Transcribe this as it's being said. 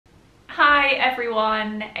Hi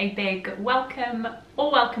everyone, a big welcome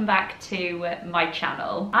or welcome back to my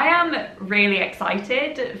channel. I am really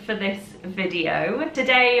excited for this video.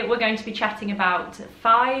 Today we're going to be chatting about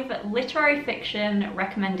 5 literary fiction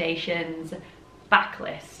recommendations,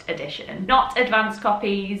 backlist edition. Not advanced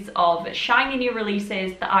copies of shiny new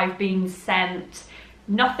releases that I've been sent.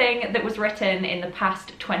 Nothing that was written in the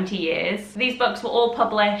past 20 years. These books were all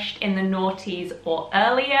published in the noughties or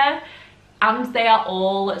earlier, and they are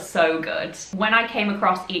all so good. When I came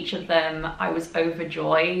across each of them, I was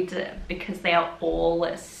overjoyed because they are all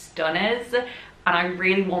stunners, and I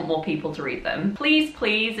really want more people to read them. Please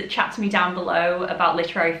chat to me down below about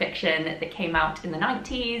literary fiction that came out in the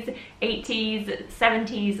 90s, 80s,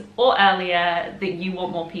 70s or earlier that you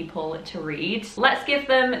want more people to read. Let's give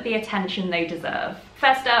them the attention they deserve.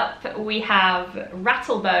 First up, we have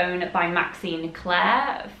Rattlebone by Maxine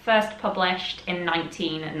Clare, first published in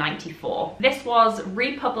 1994. This was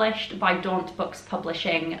republished by Daunt Books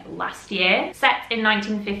Publishing last year. Set in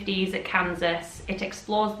 1950s Kansas, it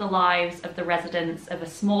explores the lives of the residents of a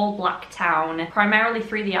small black town, primarily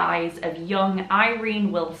through the eyes of young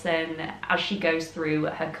Irene Wilson as she goes through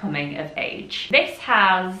her coming of age. This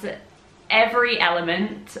has every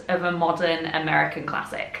element of a modern American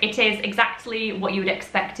classic. It is exactly what you would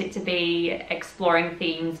expect it to be, exploring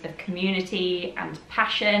themes of community and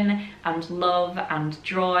passion and love and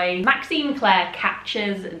joy. Maxine Clare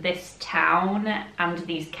captures this town and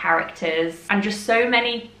these characters and just so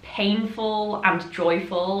many painful and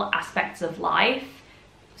joyful aspects of life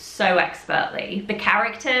so expertly. The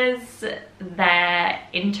characters, their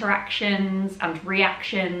interactions and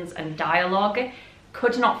reactions and dialogue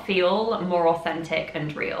could not feel more authentic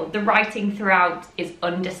and real. The writing throughout is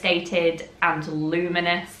understated and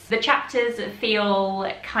luminous. The chapters feel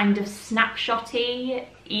kind of snapshotty,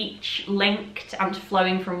 each linked and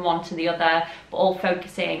flowing from one to the other, but all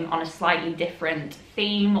focusing on a slightly different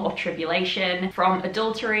theme or tribulation, from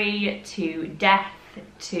adultery to death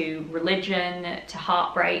to religion to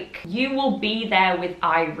heartbreak. You will be there with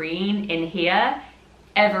Irene in here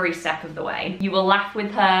every step of the way. You will laugh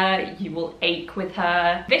with her, you will ache with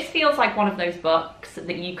her. This feels like one of those books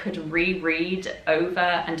that you could reread over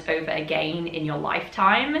and over again in your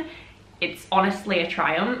lifetime. It's honestly a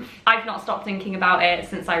triumph. I've not stopped thinking about it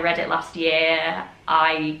since I read it last year.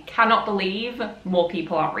 I cannot believe more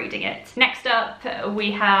people aren't reading it. Next up,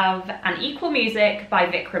 we have An Equal Music by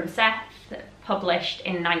Vikram Seth, published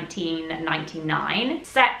in 1999.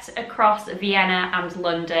 Set across Vienna and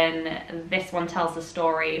London, this one tells the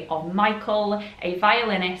story of Michael, a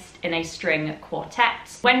violinist in a string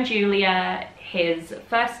quartet. When Julia, his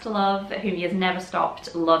first love, whom he has never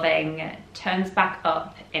stopped loving, turns back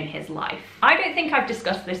up in his life. I don't think I've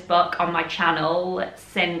discussed this book on my channel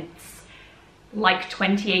since like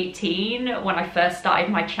 2018, when I first started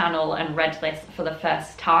my channel and read this for the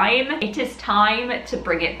first time. It is time to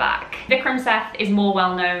bring it back. Vikram Seth is more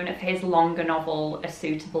well known for his longer novel, A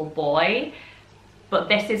Suitable Boy, but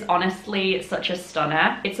this is honestly such a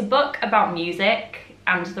stunner. It's a book about music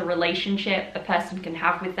and the relationship a person can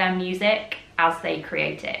have with their music as they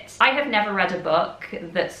create it. I have never read a book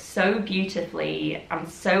that so beautifully and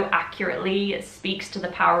so accurately speaks to the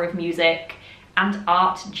power of music and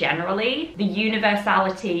art generally, the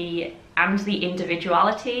universality and the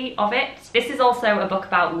individuality of it. This is also a book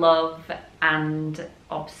about love and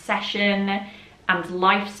obsession and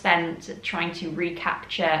life spent trying to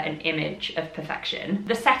recapture an image of perfection.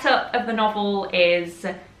 The setup of the novel is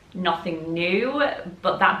nothing new,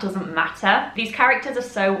 but that doesn't matter. These characters are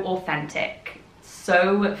so authentic,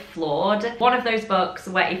 so flawed. One of those books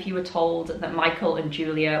where if you were told that Michael and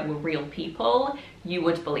Julia were real people, you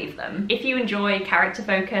would believe them. If you enjoy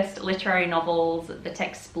character-focused literary novels that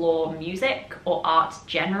explore music or art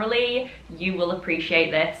generally, you will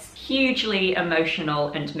appreciate this. Hugely emotional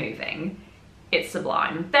and moving. It's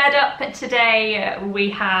sublime. Third up today,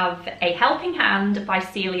 we have A Helping Hand by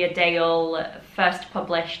Celia Dale, first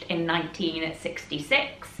published in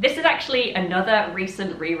 1966. This is actually another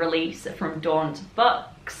recent re-release from Daunt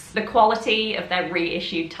Books. The quality of their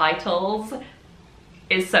reissued titles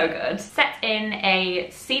is so good. Set in a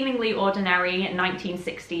seemingly ordinary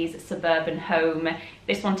 1960s suburban home,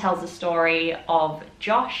 this one tells the story of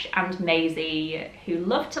Josh and Maisie, who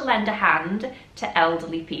love to lend a hand to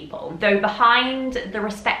elderly people. Though behind the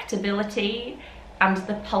respectability and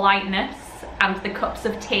the politeness and the cups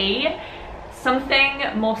of tea, something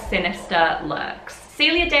more sinister lurks.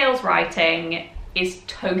 Celia Dale's writing is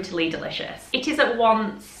totally delicious. It is at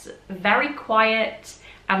once very quiet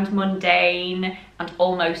and mundane and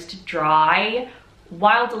almost dry,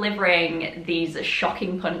 while delivering these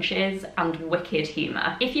shocking punches and wicked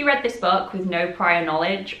humour. If you read this book with no prior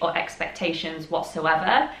knowledge or expectations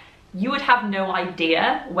whatsoever, you would have no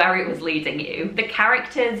idea where it was leading you. The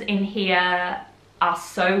characters in here are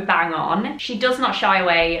so bang on. She does not shy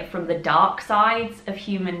away from the dark sides of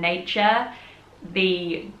human nature,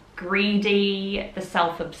 the greedy, the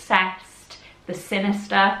self-obsessed, the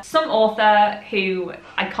sinister. Some author, who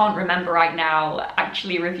I can't remember right now,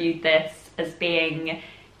 actually reviewed this as being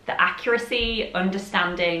the accuracy,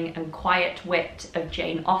 understanding and quiet wit of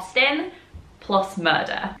Jane Austen plus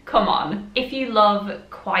murder. Come on. If you love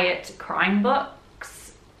quiet crime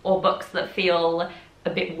books or books that feel a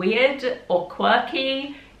bit weird or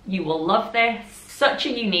quirky, you will love this. Such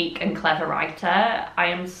a unique and clever writer. I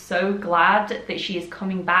am so glad that she is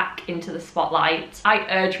coming back into the spotlight. I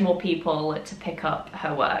urge more people to pick up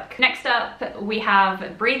her work. Next up, we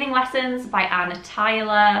have Breathing Lessons by Anne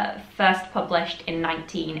Tyler, first published in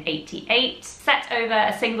 1988. Set over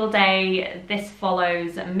a single day, this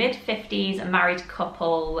follows mid-50s married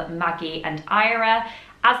couple Maggie and Ira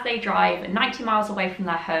as they drive 90 miles away from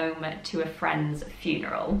their home to a friend's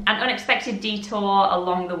funeral. An unexpected detour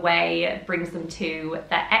along the way brings them to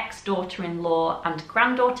their ex-daughter-in-law and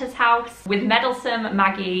granddaughter's house, with meddlesome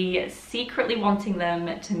Maggie secretly wanting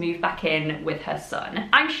them to move back in with her son.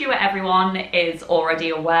 I'm sure everyone is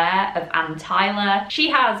already aware of Anne Tyler.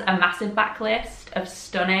 She has a massive backlist of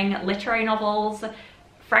stunning literary novels,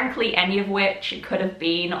 frankly any of which could have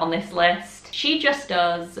been on this list. She just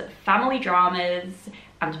does family dramas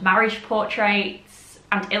and marriage portraits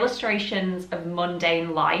and illustrations of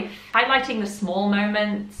mundane life, highlighting the small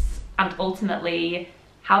moments and ultimately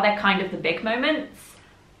how they're kind of the big moments,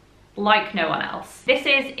 like no one else. This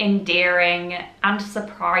is endearing and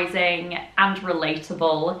surprising and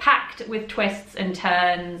relatable, packed with twists and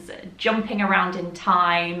turns, jumping around in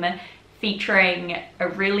time, featuring a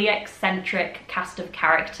really eccentric cast of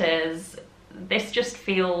characters. This just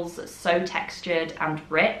feels so textured and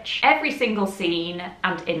rich. Every single scene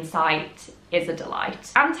and insight is a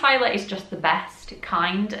delight. Anne Tyler is just the best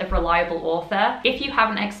kind of reliable author. If you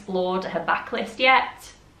haven't explored her backlist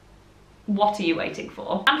yet, what are you waiting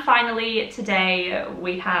for? And finally, today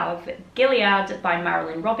we have Gilead by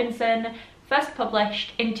Marilynne Robinson, first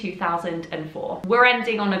published in 2004. We're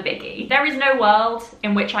ending on a biggie. There is no world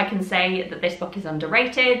in which I can say that this book is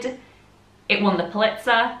underrated. It won the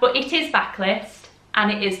Pulitzer, but it is backlist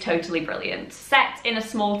and it is totally brilliant. Set in a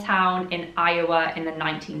small town in Iowa in the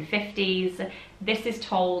 1950s, this is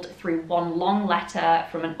told through one long letter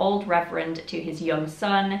from an old reverend to his young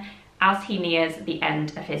son as he nears the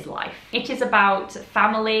end of his life. It is about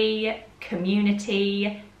family,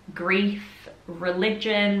 community, grief,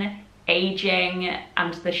 religion, aging,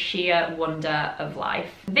 and the sheer wonder of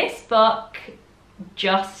life. This book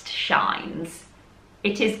just shines.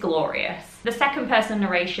 It is glorious. The second person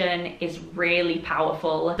narration is really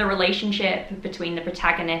powerful. The relationship between the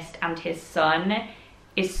protagonist and his son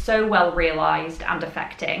is so well realized and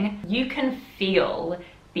affecting. You can feel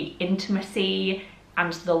the intimacy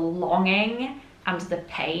and the longing and the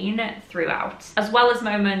pain throughout, as well as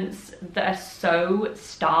moments that are so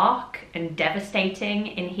stark and devastating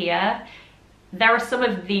in here. There are some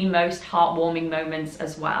of the most heartwarming moments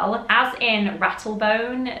as well. As in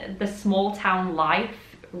Rattlebone, the small town life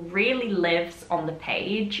really lives on the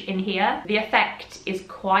page in here. The effect is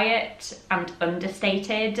quiet and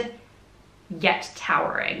understated, yet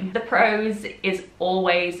towering. The prose is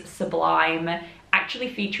always sublime,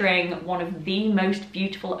 actually featuring one of the most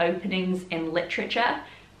beautiful openings in literature,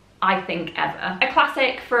 I think, ever. A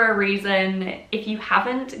classic for a reason. If you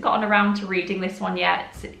haven't gotten around to reading this one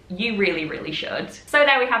yet, you really should. So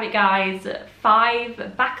there we have it, guys.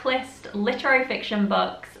 5 backlist literary fiction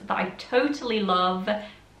books that I totally love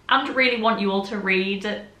and really want you all to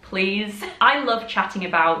read, please. I love chatting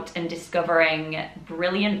about and discovering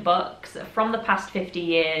brilliant books from the past 50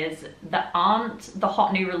 years that aren't the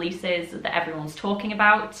hot new releases that everyone's talking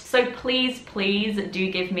about. So please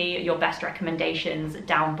do give me your best recommendations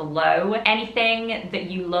down below. Anything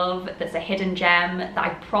that you love that's a hidden gem that I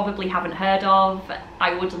probably haven't heard of,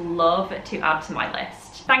 I would love to add to my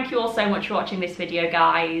list. Thank you all so much for watching this video,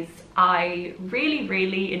 guys. I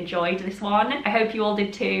really enjoyed this one. I hope you all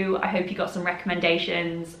did too. I hope you got some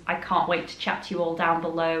recommendations. I can't wait to chat to you all down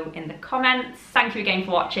below in the comments. Thank you again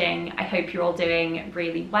for watching. I hope you're all doing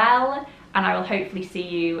really well, and I will hopefully see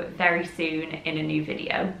you very soon in a new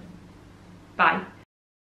video. Bye.